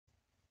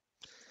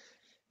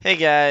Hey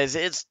guys,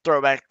 it's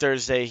Throwback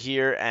Thursday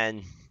here,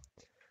 and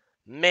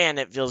man,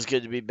 it feels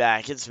good to be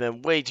back. It's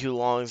been way too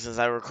long since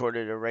I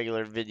recorded a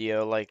regular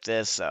video like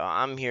this, so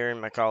I'm here in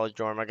my college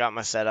dorm. I got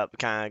my setup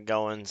kind of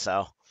going,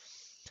 so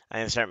I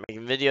can start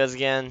making videos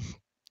again.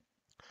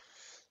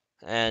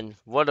 And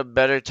what a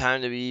better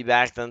time to be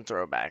back than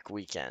Throwback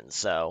Weekend.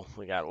 So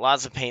we got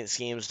lots of paint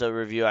schemes to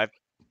review. I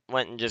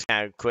went and just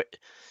kind of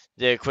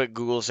did a quick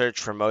Google search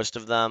for most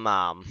of them.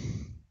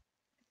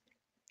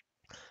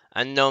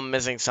 I know I'm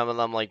missing some of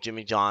them, like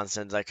Jimmy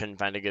Johnson's. I couldn't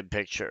find a good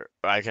picture.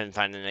 I couldn't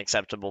find an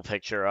acceptable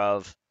picture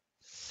of.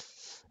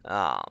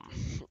 Um,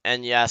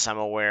 and yes, I'm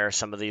aware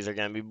some of these are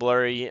going to be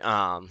blurry.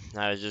 I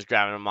was just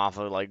grabbing them off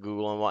of like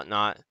Google and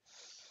whatnot.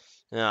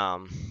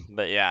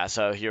 But yeah,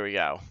 so here we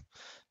go.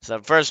 So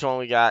the first one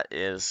we got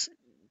is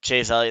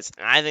Chase Elliott's.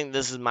 And I think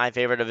this is my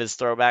favorite of his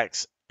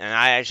throwbacks. And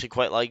I actually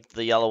quite liked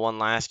the yellow one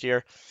last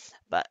year.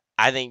 But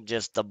I think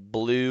just the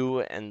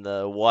blue and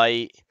the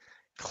white,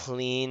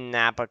 clean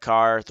Napa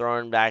car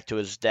thrown back to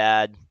his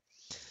dad,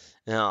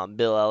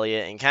 Bill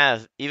Elliott, and kind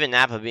of even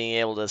Napa being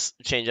able to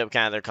change up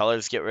kind of their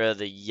colors, get rid of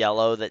the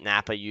yellow that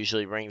Napa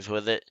usually brings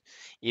with it,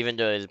 even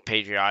to his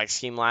patriotic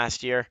scheme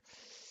last year.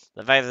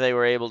 The fact that they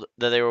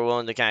were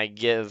willing to kind of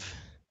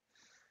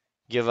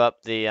give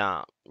up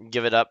the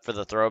give it up for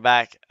the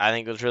throwback, I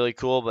think was really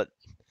cool. But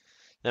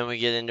then we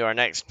get into our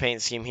next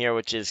paint scheme here,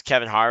 which is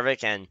Kevin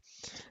Harvick and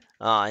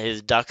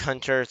his Duck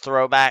Hunter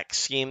throwback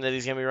scheme that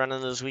he's gonna be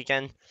running this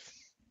weekend.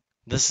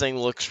 This thing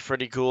looks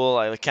pretty cool.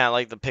 I kind of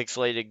like the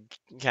pixelated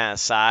kind of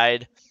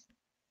side.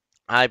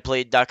 I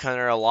played Duck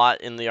Hunter a lot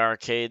in the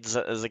arcades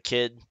as a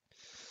kid.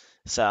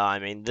 So, I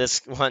mean,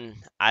 this one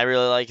I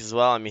really like as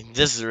well. I mean,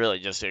 this is really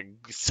just a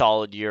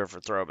solid year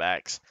for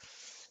throwbacks.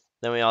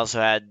 Then we also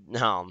had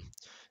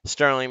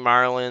Sterling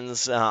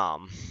Marlin's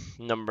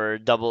number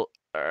double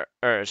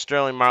or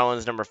Sterling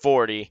Marlin's number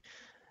 40,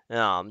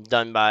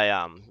 done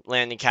by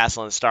Landon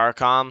Castle and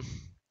Starcom.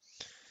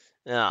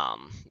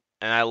 Um,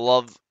 and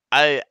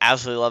I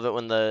absolutely love it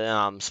when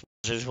the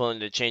sponsors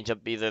willing to change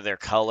up either their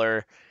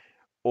color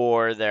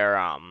or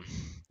their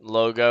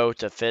logo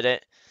to fit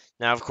it.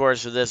 Now, of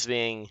course, with this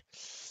being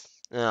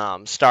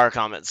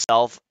Starcom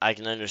itself, I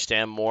can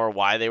understand more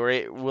why they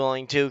were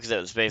willing to, because it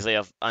was basically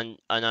an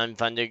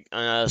unfunded,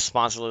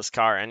 sponsorless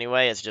car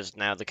anyway. It's just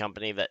now the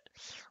company that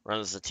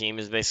runs the team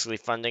is basically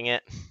funding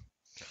it,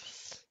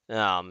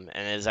 and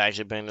is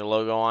actually putting the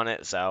logo on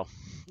it. So,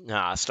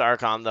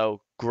 Starcom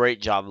though,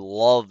 great job.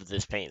 Love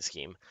this paint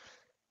scheme.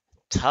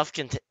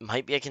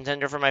 Might be a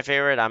contender for my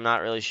favorite. I'm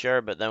not really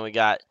sure, but then we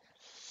got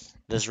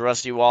this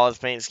Rusty Wallace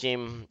paint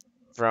scheme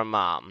from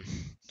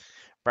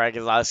Brad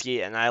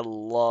Keselowski, and I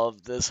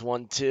love this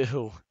one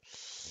too.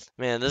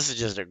 Man, this is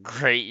just a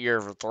great year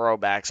for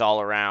throwbacks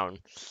all around.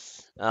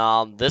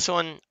 This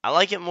one I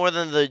like it more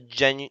than the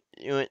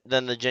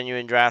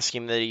genuine draft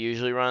scheme that he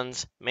usually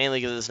runs,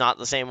 mainly because it's not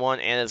the same one,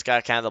 and it's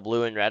got kind of the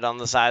blue and red on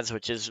the sides,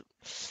 which is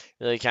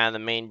really kind of the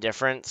main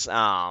difference.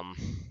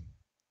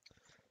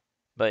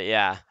 But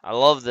yeah, I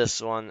love this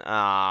one.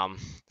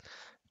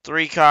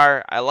 Three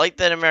car. I like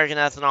that American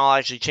Ethanol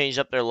actually changed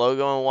up their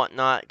logo and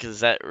whatnot,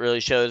 because that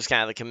really shows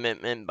kind of the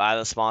commitment by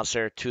the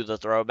sponsor to the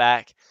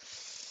throwback.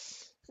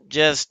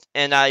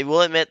 And I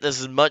will admit this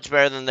is much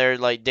better than their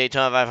like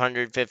Daytona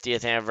 500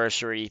 50th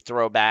anniversary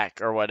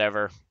throwback or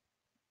whatever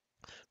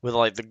with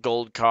like the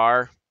gold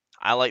car.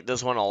 I like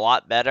this one a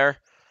lot better.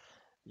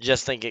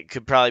 Just think it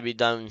could probably be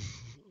done.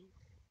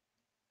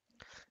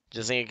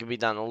 Just think it could be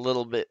done a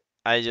little bit.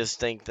 I just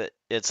think that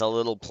it's a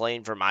little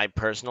plain for my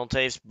personal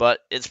taste, but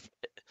it's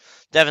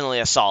definitely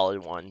a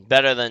solid one,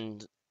 better than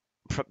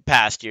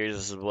past years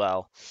as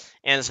well.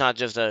 And it's not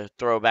just a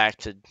throwback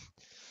to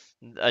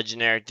a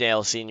generic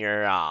Dale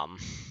Senior,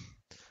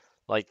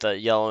 like the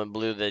yellow and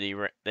blue that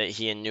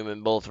he and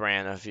Newman both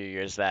ran a few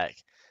years back.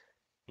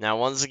 Now,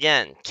 once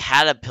again,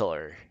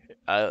 Caterpillar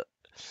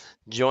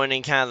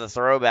joining kind of the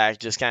throwback,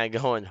 just kind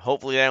of going.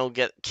 Hopefully, they don't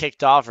get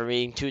kicked off for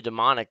being too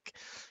demonic,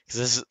 because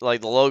this is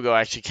like the logo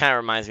actually kind of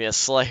reminds me of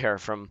Slayer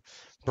from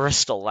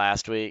Bristol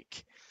last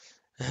week.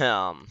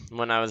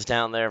 When I was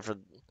down there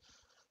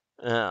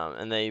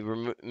and they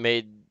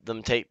made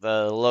them take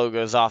the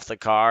logos off the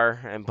car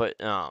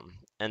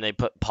and they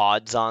put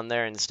pods on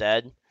there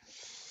instead.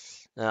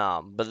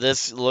 But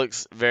this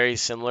looks very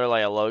similar,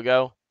 like a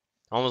logo.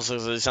 Almost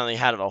looks like something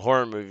out of a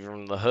horror movie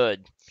from the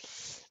hood.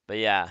 But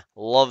yeah,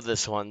 love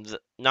this one.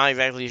 Not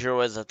exactly sure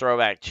what it's a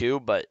throwback to,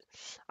 but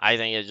I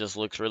think it just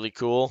looks really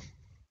cool.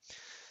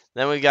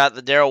 Then we got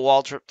the Darrell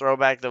Waltrip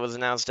throwback that was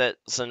announced at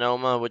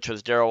Sonoma, which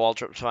was Darrell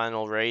Waltrip's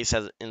final race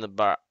in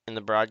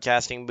the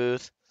broadcasting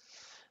booth.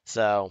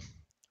 So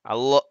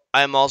I'll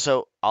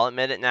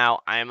admit it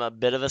now, I am a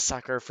bit of a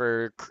sucker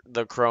for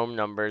the chrome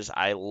numbers.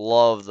 I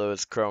love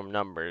those chrome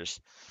numbers.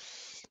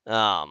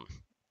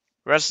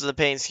 Rest of the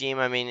paint scheme,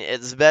 I mean,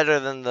 it's better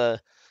than the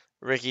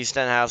Ricky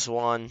Stenhouse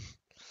one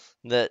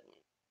that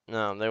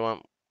they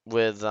went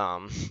with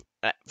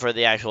for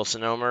the actual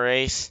Sonoma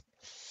race.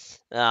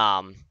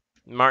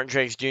 Martin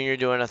Truex Jr.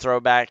 doing a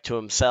throwback to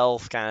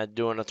himself, kind of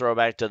doing a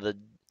throwback to the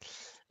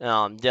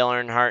Dale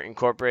Earnhardt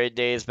Incorporated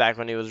days, back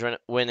when he was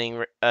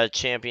winning a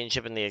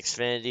championship in the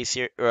Xfinity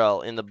Series,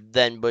 well, in the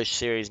then Busch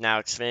Series,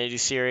 now Xfinity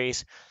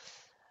Series.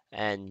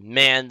 And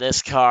man,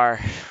 this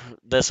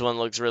this one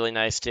looks really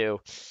nice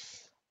too.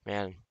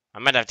 Man, I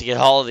might have to get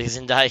all of these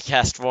in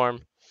diecast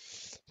form.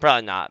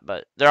 Probably not,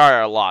 but there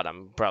are a lot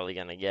I'm probably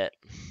gonna get.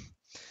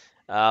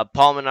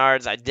 Paul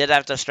Menard's, I did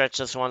have to stretch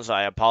this one, so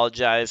I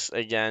apologize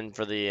again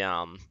for the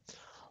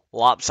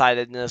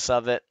lopsidedness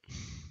of it.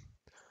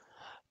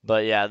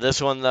 But yeah,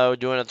 this one though,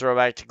 doing a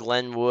throwback to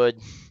Glenwood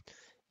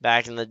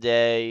back in the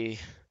day.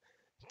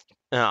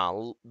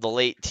 The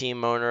late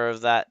team owner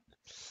of that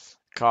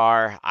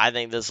car. I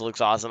think this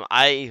looks awesome.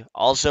 I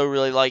also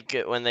really like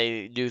it when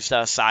they do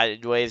stuff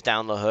sideways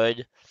down the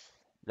hood.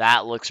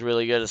 That looks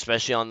really good,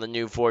 especially on the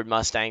new Ford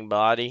Mustang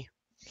body.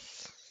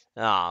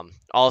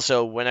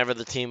 Also, whenever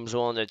the team's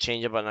willing to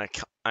change up an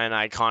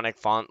iconic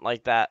font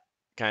like that,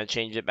 kind of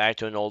change it back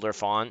to an older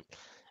font.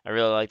 I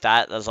really like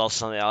that. That's also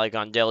something I like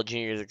on Dale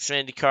Jr.'s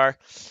Xfinity car.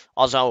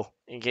 Also,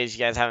 in case you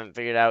guys haven't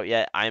figured out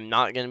yet, I'm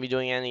not going to be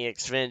doing any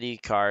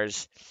Xfinity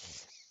cars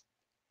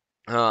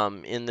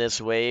in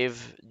this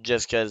wave,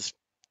 just because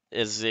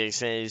it's the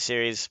Xfinity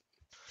Series,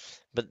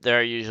 but there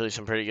are usually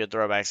some pretty good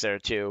throwbacks there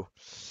too.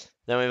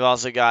 Then we've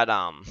also got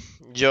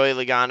Joey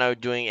Logano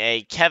doing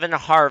a Kevin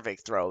Harvick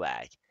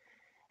throwback.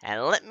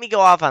 And let me go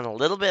off on a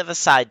little bit of a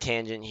side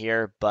tangent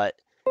here, but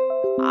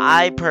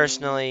I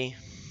personally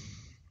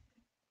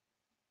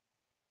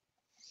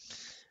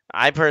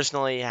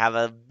have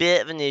a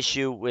bit of an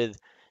issue with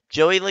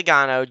Joey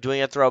Logano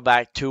doing a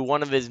throwback to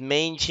one of his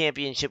main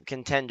championship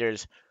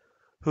contenders,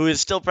 who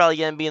is still probably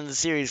going to be in the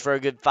series for a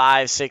good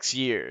 5-6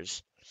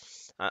 years,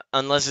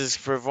 unless his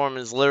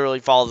performance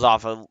literally falls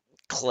off a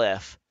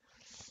cliff.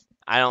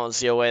 I don't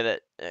see a way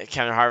that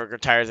Kevin Harvick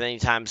retires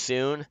anytime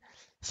soon.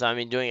 So, I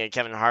mean, doing a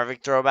Kevin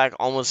Harvick throwback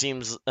almost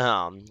seems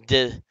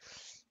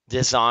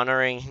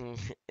dishonoring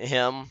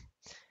him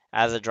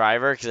as a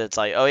driver, because it's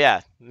like, oh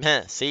yeah,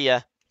 meh, see ya.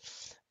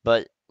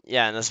 But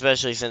yeah, and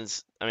especially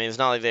since, I mean, it's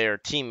not like they are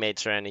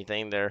teammates or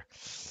anything.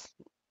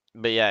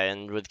 But yeah,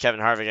 and with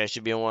Kevin Harvick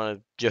actually being one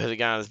of Joe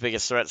Logano's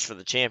biggest threats for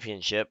the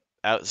championship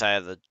outside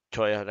of the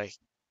Toyota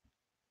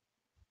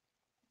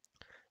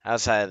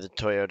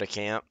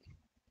camp.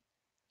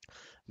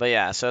 But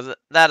yeah, so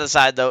that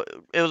aside though,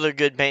 it was a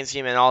good paint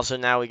scheme, and also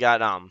now we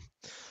got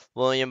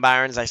William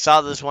Byron's. I saw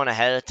this one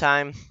ahead of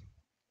time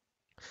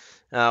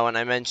when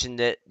I mentioned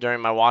it during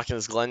my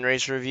Watkins Glen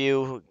race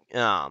review.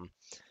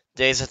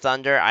 Days of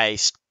Thunder. I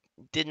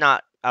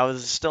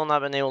was still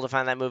not been able to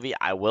find that movie.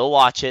 I will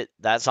watch it.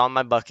 That's on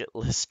my bucket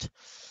list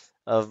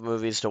of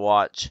movies to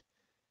watch.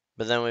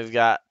 But then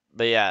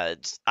but yeah,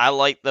 I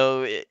like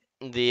though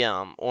the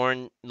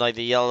orange, like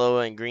the yellow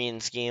and green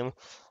scheme.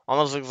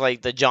 Almost looks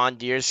like the John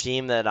Deere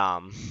scheme that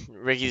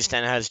Ricky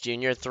Stenhouse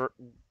Jr.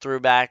 threw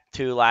back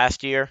to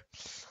last year.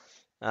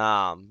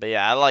 But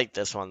yeah, I like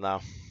this one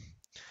though.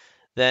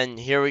 Then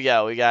here we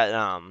go. We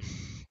got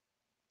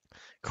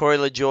Corey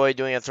LaJoy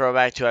doing a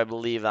throwback to, I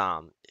believe,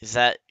 is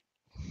that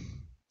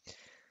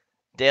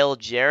Dale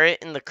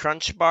Jarrett in the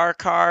Crunch Bar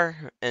car?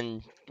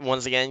 And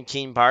once again,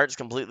 Keen Parts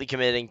completely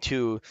committing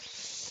to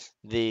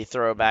the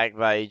throwback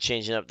by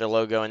changing up their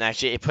logo and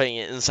actually putting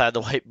it inside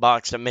the white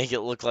box to make it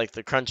look like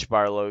the Crunch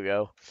Bar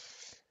logo.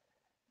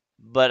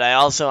 But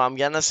I'm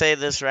going to say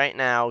this right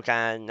now,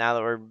 kind of now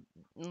that we're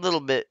a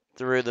little bit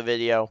through the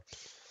video.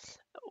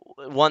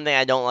 One thing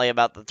I don't like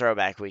about the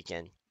throwback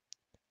weekend: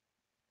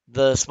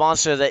 the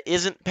sponsor that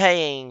isn't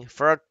paying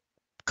for a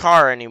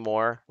car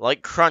anymore,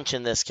 like Crunch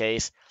in this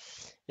case,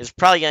 is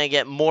probably going to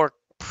get more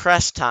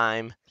press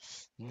time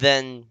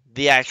than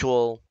the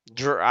actual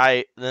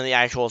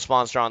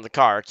sponsor on the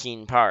car,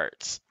 Keen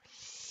Parts.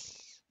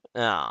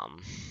 I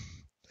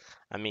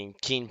mean,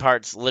 Keen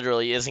Parts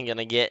literally isn't going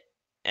to get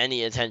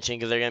any attention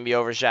because they're going to be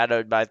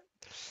overshadowed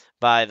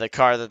by the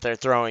car that they're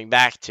throwing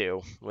back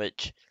to,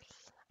 which,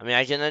 I mean,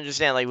 I can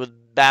understand, like,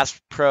 with Bass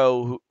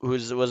Pro, who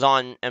was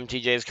on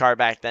MTJ's car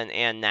back then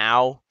and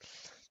now,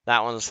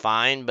 that one's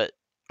fine, but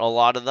a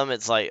lot of them,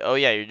 it's like, oh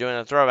yeah, you're doing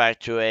a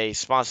throwback to a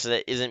sponsor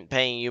that isn't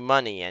paying you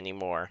money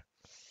anymore.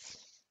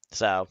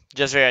 So,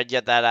 just figured I'd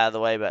get that out of the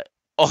way, but,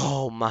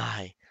 oh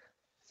my,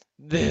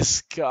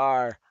 this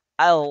car.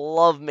 I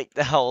love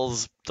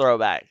McDowell's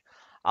throwback.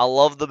 I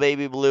love the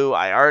baby blue.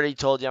 I already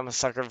told you I'm a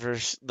sucker for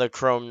the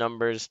chrome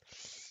numbers.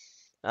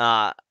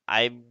 I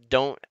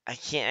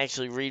can't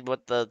actually read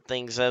what the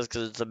thing says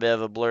because it's a bit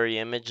of a blurry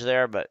image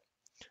there, but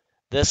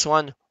this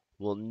one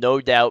will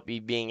no doubt be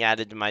being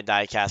added to my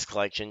diecast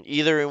collection,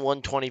 either in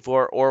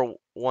 124 or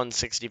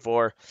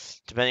 164,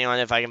 depending on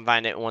if I can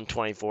find it in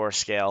 124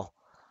 scale.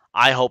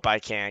 I hope I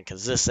can,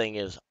 because this thing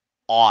is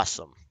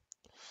awesome.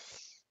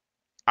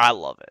 I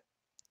love it.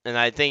 And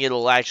I think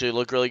it'll actually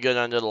look really good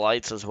under the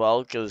lights as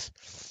well, because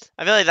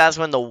I feel like that's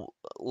when the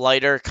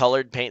lighter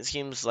colored paint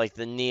schemes, like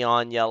the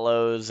neon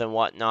yellows and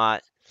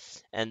whatnot,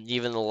 and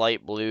even the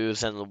light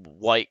blues and the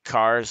white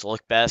cars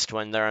look best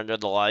when they're under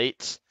the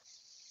lights.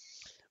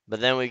 But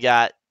then we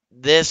got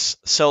this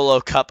solo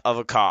cup of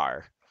a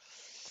car.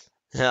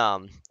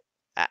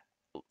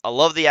 I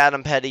love the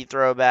Adam Petty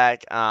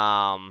throwback.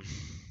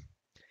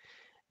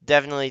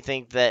 Definitely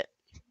think that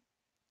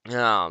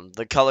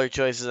the color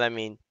choices. I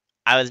mean,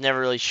 I was never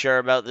really sure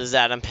about this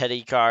Adam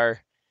Petty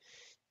car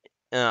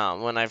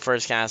when I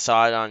first kind of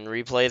saw it on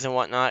replays and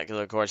whatnot, because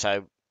of course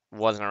I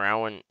wasn't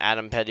around when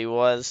Adam Petty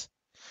was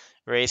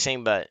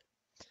racing. But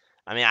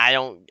I mean, I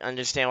don't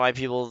understand why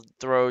people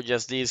throw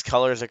just these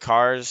colors of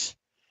cars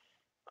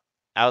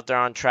out there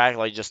on track,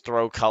 like just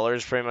throw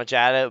colors pretty much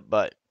at it.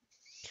 But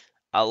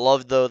I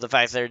love though the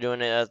fact they're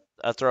doing a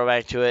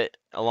throwback to it,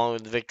 along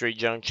with Victory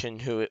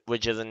Junction,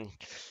 which is in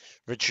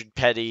Richard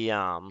Petty,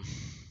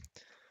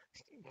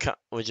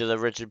 which is a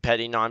Richard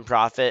Petty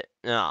nonprofit,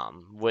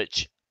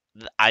 which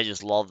I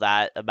just love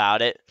that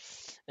about it.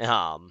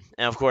 And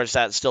of course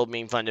that's still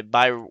being funded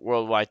by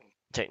Worldwide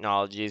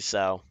Technologies.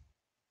 So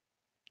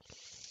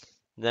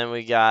then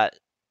we got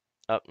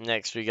up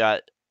next, we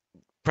got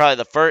probably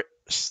the first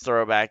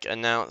throwback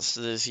announced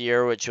this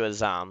year, which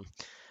was I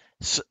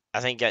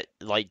think at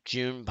like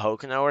June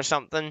Pocono or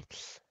something.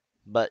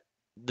 But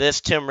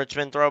this Tim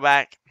Richmond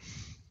throwback,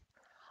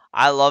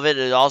 I love it.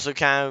 It also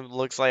kind of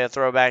looks like a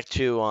throwback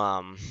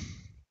to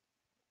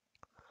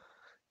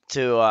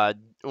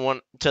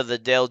the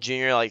Dale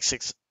Jr. like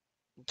six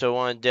to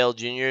one of Dale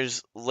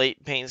Jr.'s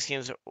late paint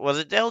schemes. Was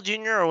it Dale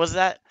Jr. or was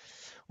that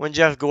when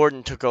Jeff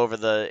Gordon took over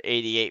the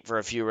 88 for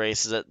a few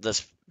races?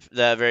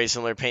 That very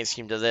similar paint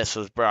scheme to this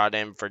was brought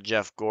in for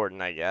Jeff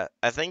Gordon, I guess.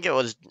 I think it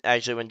was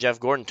actually when Jeff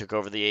Gordon took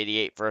over the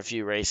 88 for a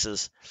few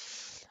races.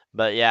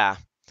 But yeah,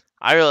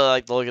 I really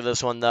like the look of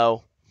this one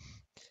though.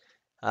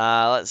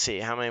 Let's see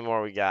how many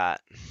more we got.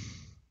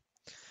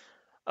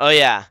 Oh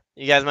yeah,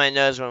 you guys might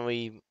notice when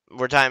we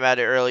were talking about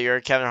it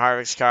earlier, Kevin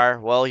Harvick's car.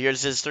 Well,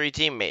 here's his three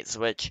teammates,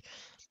 which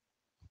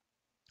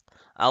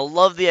I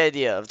love the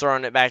idea of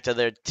throwing it back to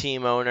their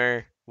team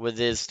owner with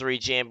his 3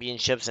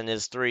 championships and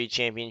his 3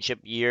 championship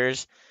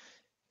years.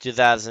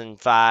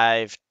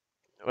 2005.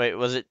 Wait,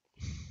 was it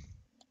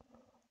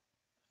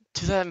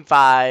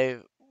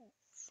 2005?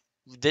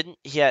 Didn't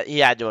he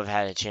had to have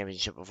had a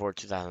championship before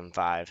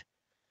 2005?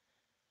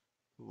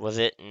 Was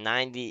it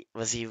 90?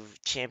 Was he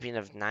champion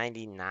of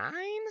 99?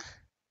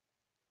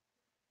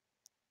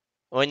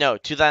 Oh no,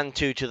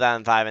 2002,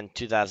 2005, and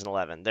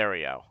 2011. There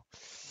we go.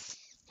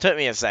 Took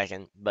me a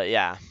second, but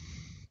yeah.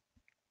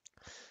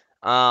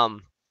 Now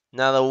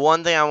the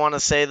one thing I want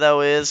to say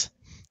though is,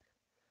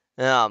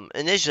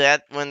 initially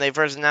when they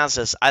first announced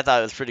this, I thought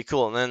it was pretty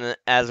cool, and then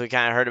as we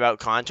kind of heard about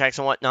contracts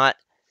and whatnot,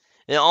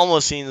 it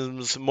almost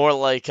seems more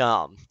like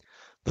the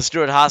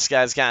Stuart Haas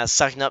guys kind of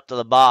sucking up to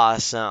the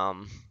boss,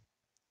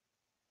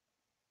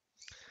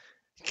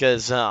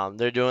 because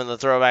they're doing the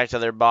throwback to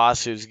their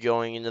boss who's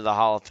going into the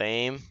Hall of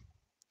Fame,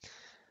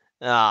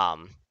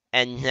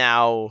 and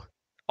now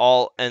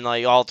all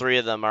 3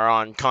 of them are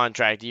on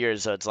contract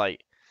years, so it's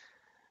like,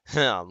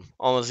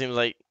 almost seems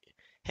like,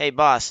 hey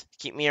boss,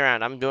 keep me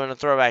around, I'm doing a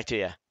throwback to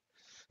you.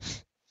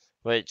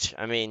 Which,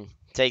 I mean,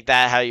 take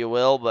that how you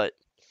will, but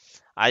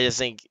I just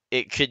think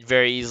it could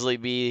very easily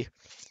be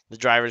the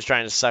drivers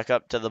trying to suck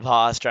up to the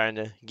boss, trying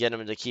to get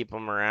him to keep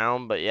him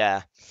around. But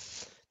yeah,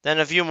 then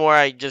a few more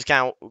I just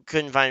kind of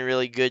couldn't find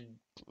really good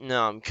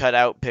cut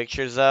out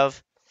pictures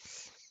of.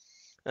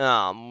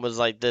 Was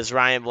like this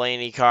Ryan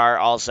Blaney car.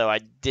 Also, I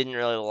didn't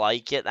really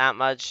like it that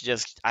much.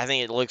 Just I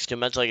think it looks too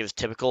much like his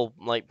typical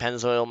like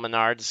Pennzoil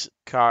Menards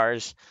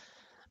cars.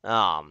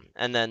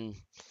 And then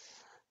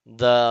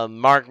the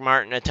Mark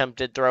Martin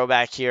attempted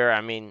throwback here.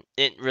 I mean,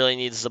 it really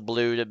needs the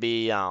blue to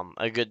be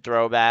a good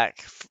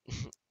throwback.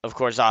 Of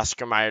course,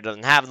 Oscar Mayer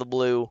doesn't have the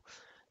blue,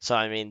 so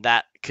I mean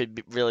that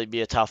could really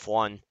be a tough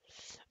one.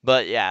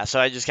 But yeah, so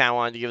I just kind of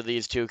wanted to give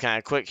these two kind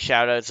of quick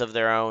shout outs of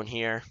their own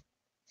here.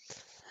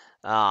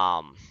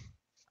 But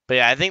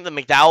yeah, I think the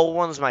McDowell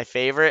one's my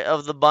favorite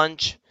of the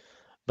bunch.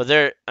 But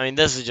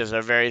this is just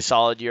a very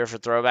solid year for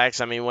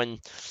throwbacks. I mean, when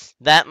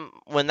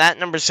that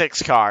number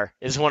 6 car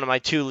is one of my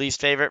 2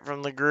 least favorite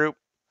from the group,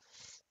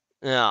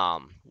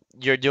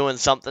 you're doing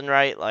something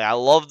right. Like I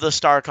love the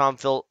Starcom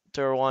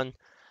filter one.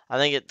 I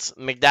think it's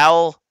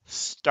McDowell,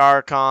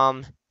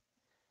 Starcom,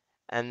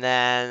 and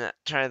then I'm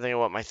trying to think of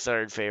what my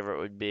third favorite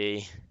would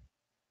be.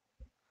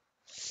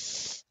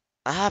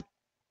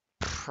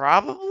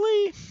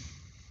 Probably.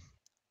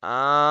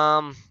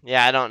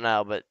 Yeah, I don't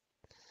know, but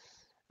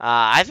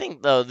I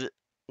think though,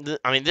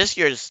 this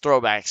year's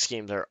throwback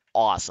schemes are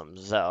awesome.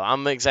 So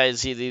I'm excited to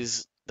see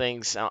these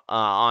things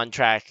on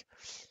track.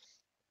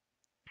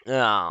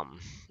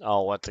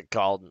 What's it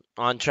called?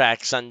 On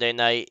track Sunday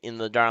night in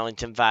the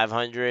Darlington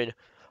 500.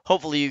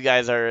 Hopefully you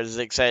guys are as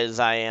excited as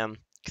I am,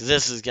 because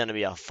this is going to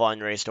be a fun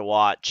race to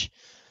watch,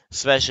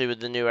 especially with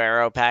the new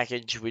aero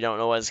package. We don't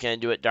know what it's going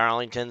to do at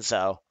Darlington,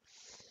 so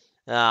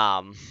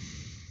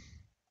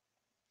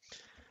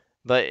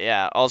but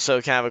yeah, also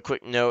kind of a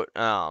quick note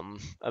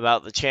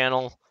about the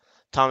channel.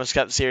 Thomas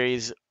Cup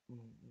Series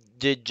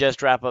did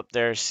just wrap up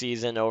their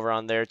season over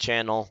on their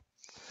channel.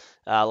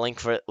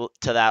 Link to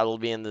that will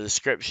be in the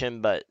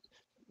description, but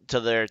to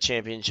their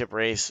championship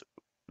race.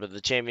 But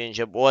the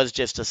championship was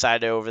just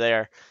decided over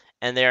there,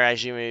 and they're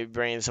actually maybe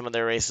bringing some of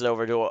their races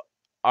over to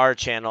our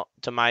channel,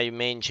 to my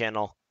main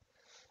channel,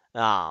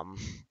 um,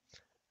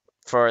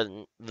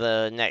 for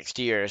the next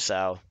year.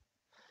 So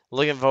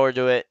looking forward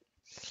to it.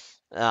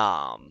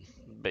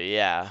 But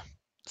yeah.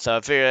 So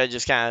I figured I'd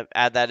just kind of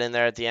add that in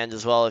there at the end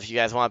as well. If you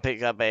guys want to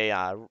pick up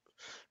a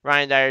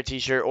Ryan Dyer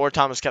t-shirt or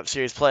Thomas Cup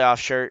Series playoff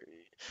shirt,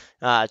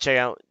 check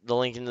out the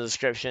link in the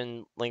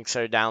description. Links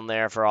are down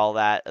there for all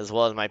that, as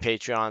well as my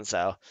Patreon.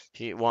 So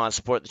if you want to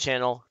support the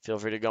channel, feel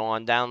free to go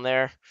on down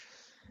there.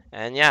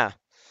 And yeah,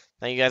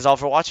 thank you guys all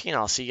for watching, and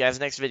I'll see you guys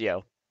next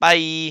video.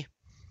 Bye!